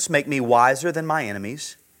commandments make me wiser than my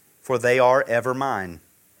enemies, for they are ever mine.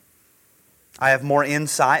 I have more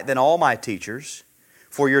insight than all my teachers,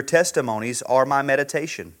 for your testimonies are my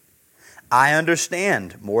meditation. I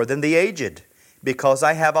understand more than the aged, because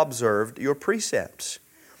I have observed your precepts.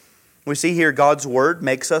 We see here God's Word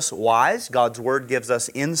makes us wise. God's Word gives us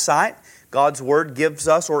insight. God's Word gives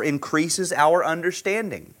us or increases our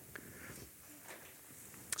understanding.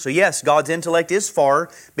 So yes, God's intellect is far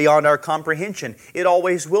beyond our comprehension. It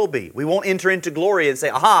always will be. We won't enter into glory and say,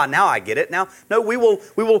 aha, now I get it. No, we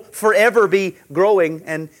will forever be growing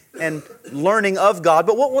and learning of God,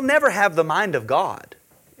 but we'll never have the mind of God.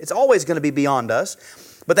 It's always going to be beyond us.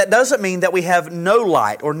 But that doesn't mean that we have no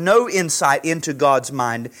light or no insight into God's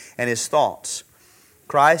mind and His thoughts.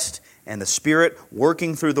 Christ and the Spirit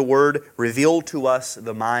working through the Word reveal to us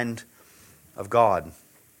the mind of God.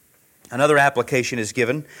 Another application is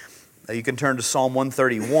given. You can turn to Psalm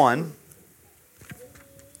 131.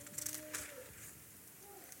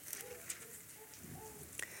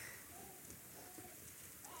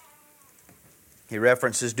 He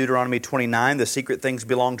references Deuteronomy 29, the secret things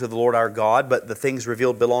belong to the Lord our God, but the things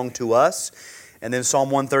revealed belong to us. And then Psalm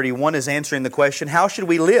 131 is answering the question, how should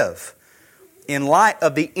we live in light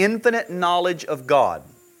of the infinite knowledge of God?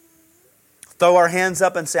 Throw our hands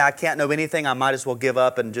up and say, I can't know anything, I might as well give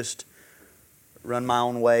up and just run my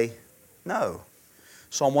own way? No.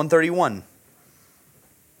 Psalm 131.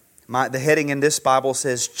 The heading in this Bible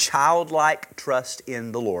says, childlike trust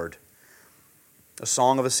in the Lord. A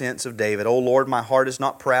song of ascents of David. O Lord, my heart is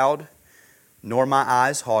not proud, nor my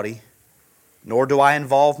eyes haughty, nor do I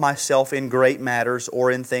involve myself in great matters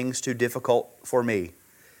or in things too difficult for me.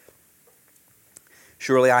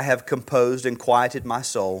 Surely I have composed and quieted my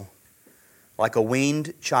soul. Like a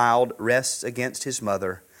weaned child rests against his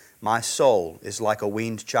mother, my soul is like a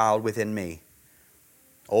weaned child within me.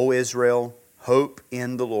 O Israel, hope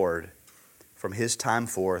in the Lord from His time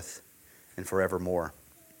forth and forevermore.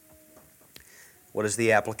 What is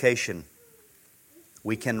the application?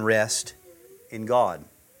 We can rest in God.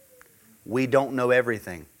 We don't know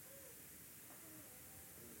everything.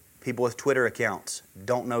 People with Twitter accounts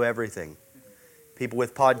don't know everything. People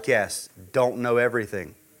with podcasts don't know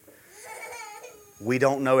everything. We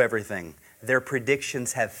don't know everything. Their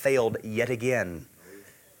predictions have failed yet again.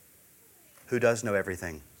 Who does know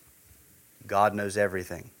everything? God knows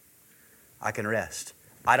everything. I can rest.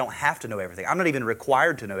 I don't have to know everything. I'm not even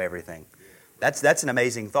required to know everything. That's an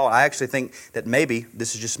amazing thought. I actually think that maybe,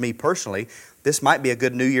 this is just me personally, this might be a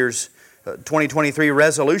good New Year's 2023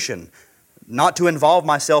 resolution. Not to involve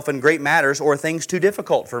myself in great matters or things too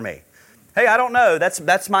difficult for me. Hey, I don't know.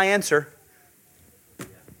 That's my answer.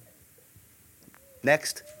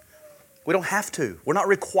 Next. We don't have to. We're not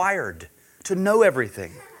required to know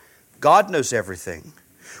everything. God knows everything.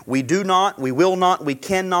 We do not, we will not, we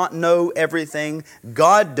cannot know everything.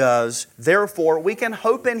 God does. Therefore, we can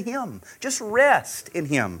hope in Him. Just rest in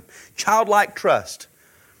Him. Childlike trust.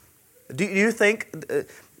 Do you think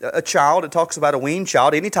a child, it talks about a weaned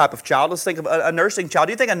child, any type of child, let's think of a nursing child.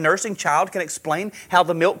 Do you think a nursing child can explain how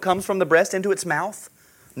the milk comes from the breast into its mouth?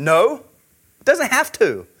 No. It doesn't have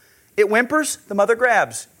to. It whimpers, the mother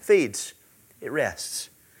grabs, feeds. It rests.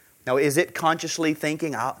 Now, is it consciously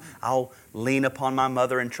thinking, I'll lean upon my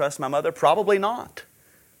mother and trust my mother? Probably not.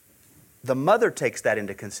 The mother takes that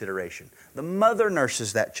into consideration. The mother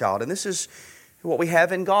nurses that child. And this is what we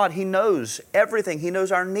have in God. He knows everything. He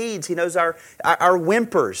knows our needs. He knows our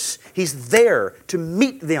whimpers. He's there to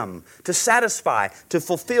meet them, to satisfy, to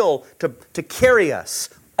fulfill, to carry us.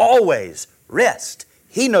 Always rest.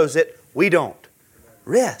 He knows it. We don't.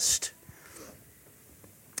 Rest.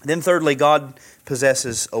 Then thirdly, God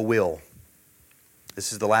possesses a will.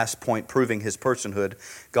 This is the last point proving His personhood.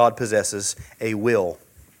 God possesses a will.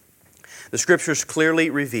 The Scriptures clearly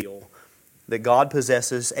reveal that God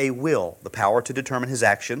possesses a will, the power to determine His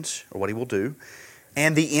actions, or what He will do,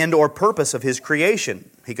 and the end or purpose of His creation.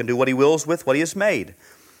 He can do what He wills with what He has made.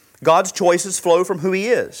 God's choices flow from who He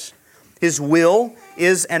is. His will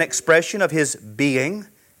is an expression of His being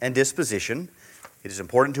and disposition. It is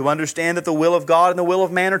important to understand that the will of God and the will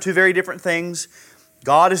of man are two very different things.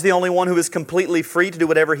 God is the only one who is completely free to do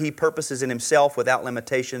whatever He purposes in Himself without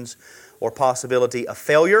limitations or possibility of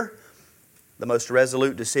failure. The most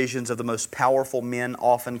resolute decisions of the most powerful men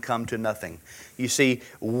often come to nothing. You see,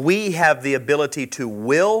 we have the ability to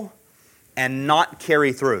will and not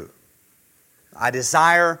carry through. I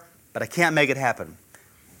desire, but I can't make it happen.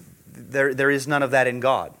 There is none of that in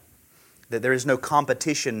God. That there is no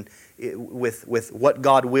competition with what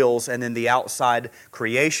God wills and then the outside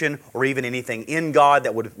creation or even anything in God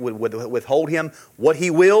that would withhold Him. What He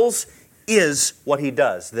wills is what He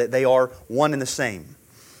does. That they are one and the same.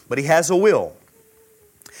 But He has a will.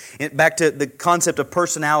 Back to the concept of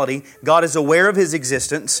personality, God is aware of His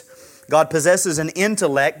existence. God possesses an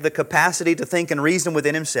intellect, the capacity to think and reason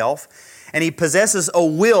within Himself. And He possesses a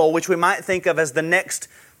will, which we might think of as the next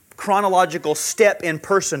chronological step in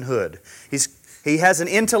personhood. He has an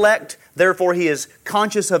intellect, therefore He is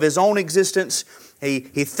conscious of His own existence. He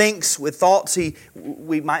thinks with thoughts.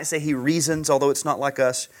 We might say He reasons, although it's not like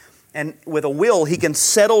us. And with a will, He can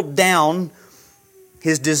settle down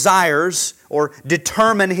His desires or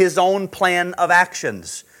determine His own plan of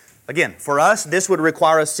actions. Again, for us, this would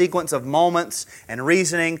require a sequence of moments and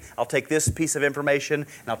reasoning. I'll take this piece of information,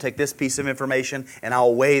 and I'll take this piece of information, and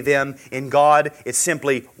I'll weigh them. In God, it's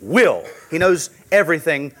simply will. He knows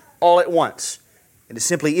everything all at once. And it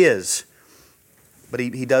simply is. But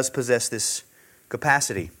He does possess this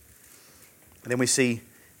capacity. And then we see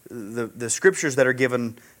the Scriptures that are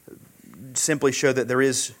given simply show that there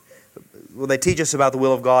is... Well, they teach us about the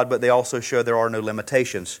will of God, but they also show there are no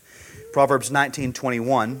limitations. Proverbs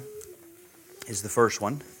 19:21 is the first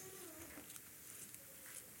one.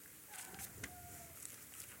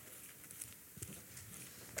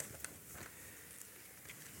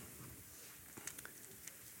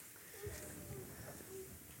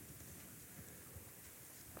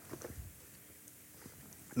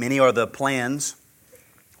 Many are the plans,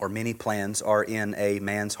 or many plans are in a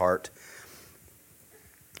man's heart,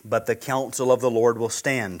 but the counsel of the Lord will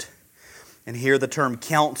stand. And here the term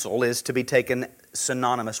counsel is to be taken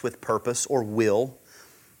synonymous with purpose or will.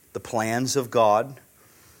 The plans of God,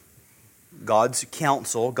 God's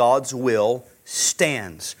counsel, God's will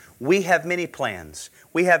stands. We have many plans.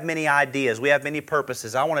 We have many ideas. We have many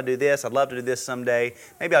purposes. I want to do this. I'd love to do this someday.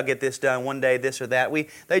 Maybe I'll get this done one day, this or that. We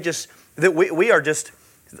are just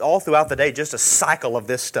all throughout the day just a cycle of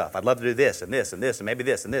this stuff. I'd love to do this and this and this and maybe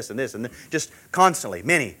this and this and this and this. Just constantly.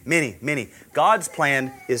 Many, many, many. God's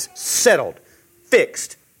plan is settled,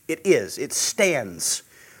 fixed. It is. It stands.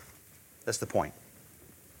 That's the point.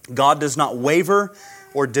 God does not waver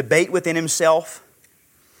or debate within Himself.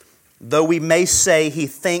 Though we may say He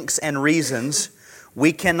thinks and reasons,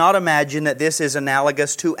 we cannot imagine that this is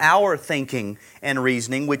analogous to our thinking and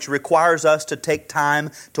reasoning, which requires us to take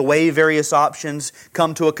time to weigh various options,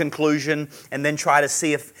 come to a conclusion, and then try to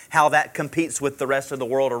see how that competes with the rest of the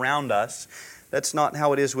world around us. That's not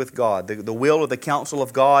how it is with God. The will or the counsel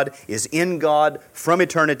of God is in God from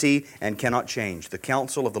eternity and cannot change. The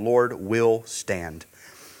counsel of the Lord will stand.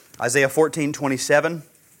 Isaiah 14:27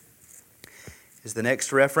 is the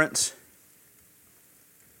next reference.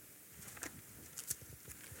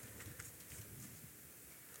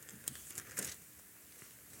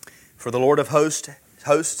 For the Lord of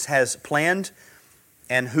hosts has planned,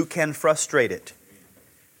 and who can frustrate it?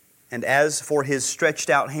 And as for His stretched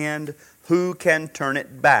out hand, who can turn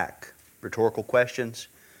it back? Rhetorical questions.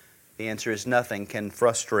 The answer is nothing can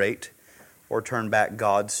frustrate or turn back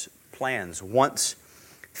God's plans. Once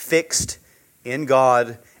fixed in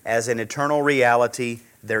God as an eternal reality,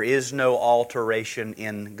 there is no alteration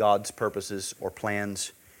in God's purposes or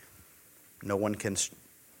plans. No one can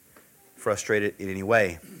frustrate it in any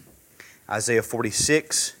way. Isaiah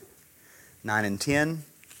 46, 9 and 10.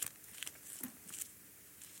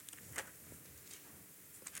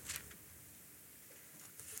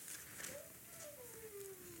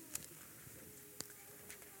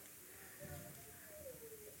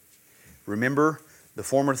 Remember the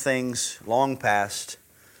former things long past,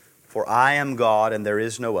 for I am God and there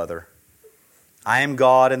is no other. I am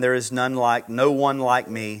God and there is no one like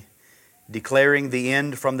me, declaring the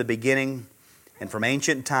end from the beginning, and from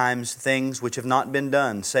ancient times things which have not been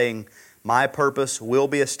done, saying, my purpose will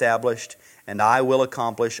be established, and I will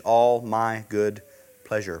accomplish all my good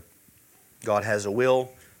pleasure. God has a will.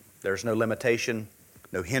 There's no limitation,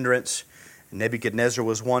 no hindrance. Nebuchadnezzar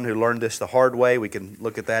was one who learned this the hard way. We can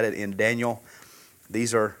look at that in Daniel.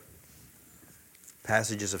 These are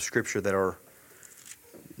passages of Scripture that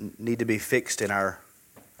need to be fixed in our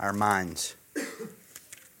minds.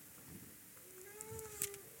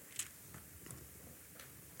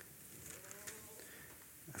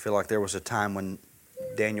 I feel like there was a time when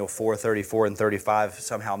Daniel 4, 34 and 35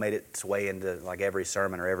 somehow made its way into like every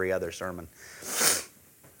sermon or every other sermon.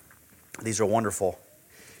 These are wonderful.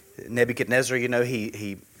 Nebuchadnezzar,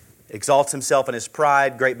 he exalts himself in his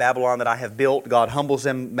pride. Great Babylon that I have built. God humbles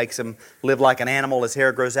him, makes him live like an animal. His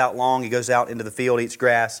hair grows out long. He goes out into the field, eats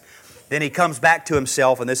grass. Then he comes back to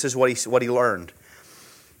himself, and this is what he learned.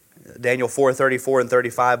 Daniel 4:34 and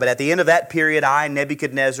 35. But at the end of that period, I,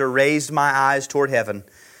 Nebuchadnezzar, raised my eyes toward heaven,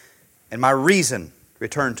 and my reason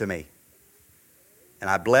returned to me. And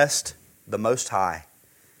I blessed the Most High,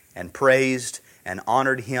 and praised and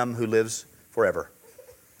honored Him who lives forever.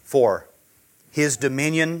 For His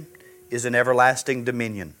dominion is an everlasting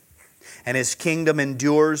dominion, and His kingdom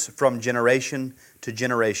endures from generation to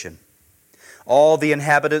generation. All the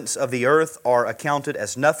inhabitants of the earth are accounted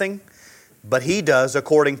as nothing, but He does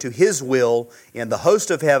according to His will in the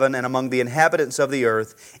host of heaven and among the inhabitants of the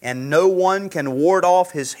earth, and no one can ward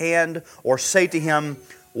off His hand or say to Him,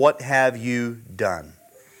 "What have you done?"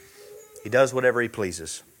 He does whatever He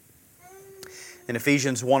pleases. In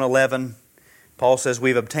Ephesians 1:11, Paul says,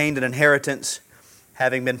 "We've obtained an inheritance,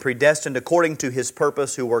 having been predestined according to His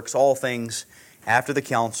purpose, who works all things after the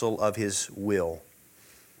counsel of His will."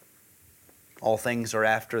 All things are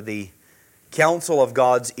after the counsel of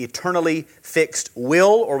God's eternally fixed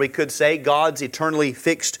will, or we could say God's eternally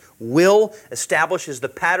fixed will establishes the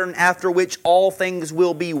pattern after which all things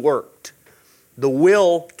will be worked. The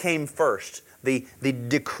will came first. The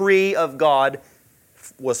decree of God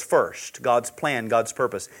was first. God's plan, God's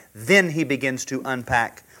purpose. Then He begins to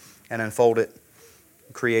unpack and unfold it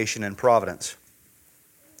in creation and providence.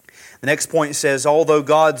 The next point says, although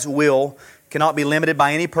God's will cannot be limited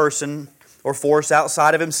by any person or force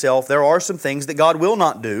outside of Himself, there are some things that God will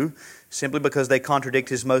not do simply because they contradict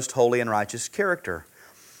His most holy and righteous character.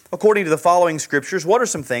 According to the following Scriptures, what are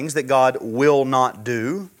some things that God will not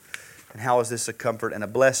do? And how is this a comfort and a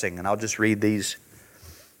blessing? And I'll just read these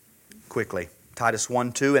quickly. Titus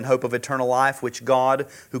 1:2, in hope of eternal life, which God,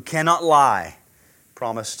 who cannot lie,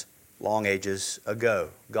 promised long ages ago.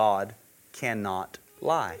 God cannot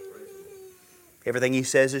lie. Everything He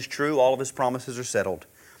says is true. All of His promises are settled.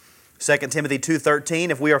 2 Timothy 2:13,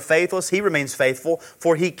 if we are faithless, He remains faithful,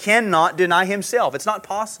 for He cannot deny Himself. It's not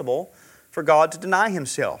possible for God to deny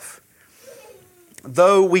Himself.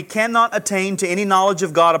 Though we cannot attain to any knowledge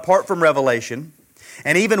of God apart from revelation,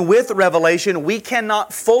 and even with revelation, we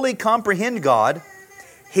cannot fully comprehend God,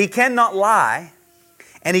 He cannot lie,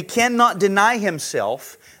 and He cannot deny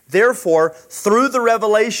Himself. Therefore, through the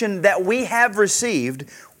revelation that we have received,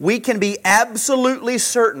 we can be absolutely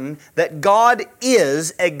certain that God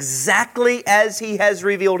is exactly as He has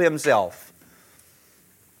revealed Himself.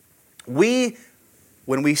 When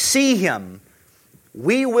we see Him,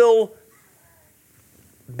 we will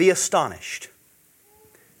be astonished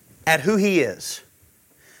at who He is.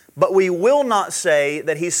 But we will not say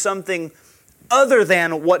that He's something other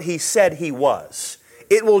than what He said He was.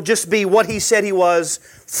 It will just be what He said He was,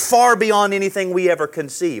 far beyond anything we ever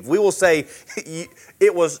conceive. We will say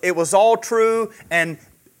it was all true and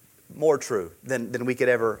more true than we could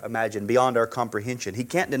ever imagine, beyond our comprehension. He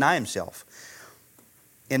can't deny Himself.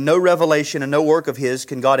 In no revelation and no work of His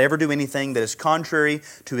can God ever do anything that is contrary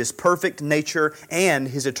to His perfect nature and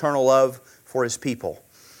His eternal love for His people.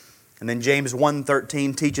 And then James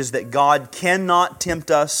 1:13 teaches that God cannot tempt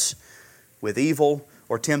us with evil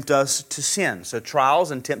or tempt us to sin. So trials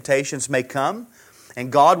and temptations may come,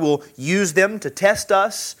 and God will use them to test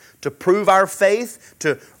us, to prove our faith,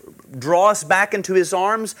 to draw us back into His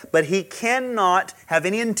arms, but He cannot have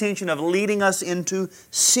any intention of leading us into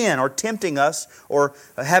sin or tempting us or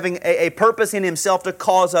having a purpose in Himself to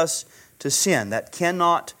cause us to sin. That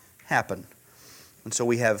cannot happen. And so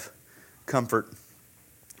we have comfort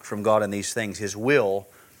from God in these things. His will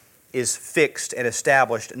is fixed and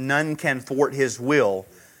established. None can thwart His will.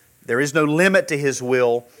 There is no limit to His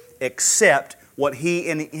will except what He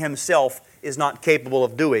in Himself is not capable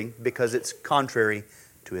of doing because it's contrary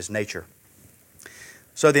to His nature.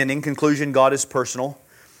 So then, in conclusion, God is personal.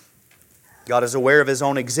 God is aware of His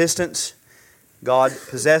own existence. God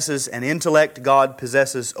possesses an intellect. God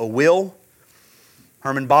possesses a will.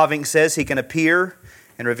 Herman Bavinck says He can appear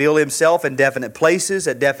and reveal Himself in definite places,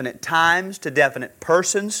 at definite times, to definite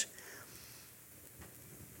persons.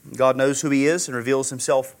 God knows who He is and reveals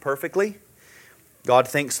Himself perfectly. God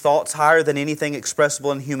thinks thoughts higher than anything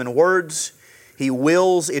expressible in human words. He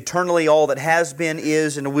wills eternally all that has been,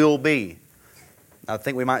 is, and will be. I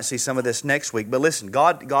think we might see some of this next week. But listen,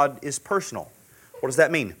 God is personal. What does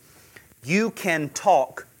that mean? You can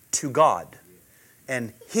talk to God,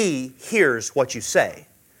 and He hears what you say.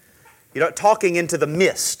 You're not talking into the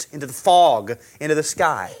mist, into the fog, into the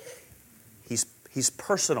sky. He's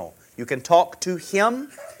personal. You can talk to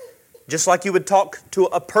Him just like you would talk to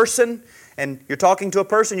a person. And you're talking to a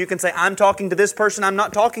person, you can say, I'm talking to this person, I'm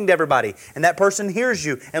not talking to everybody. And that person hears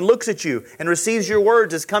you and looks at you and receives your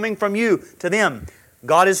words as coming from you to them.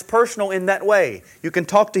 God is personal in that way. You can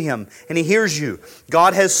talk to Him and He hears you.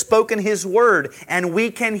 God has spoken His Word and we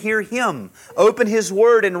can hear Him. Open His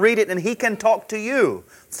Word and read it and He can talk to you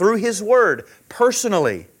through His Word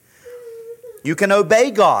personally. You can obey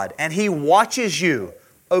God and He watches you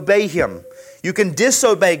obey Him. You can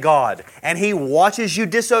disobey God and He watches you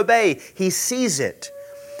disobey. He sees it.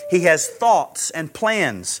 He has thoughts and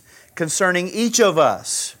plans concerning each of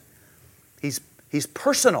us. He's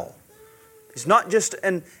personal. He's not just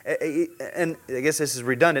and I guess this is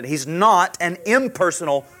redundant. He's not an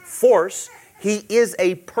impersonal force. He is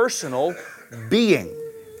a personal being.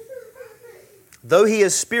 Though He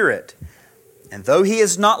is Spirit, and though He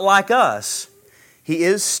is not like us, He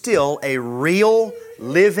is still a real,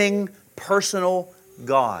 living, personal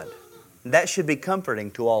God. That should be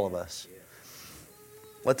comforting to all of us.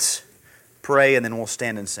 Let's pray and then we'll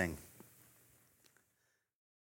stand and sing.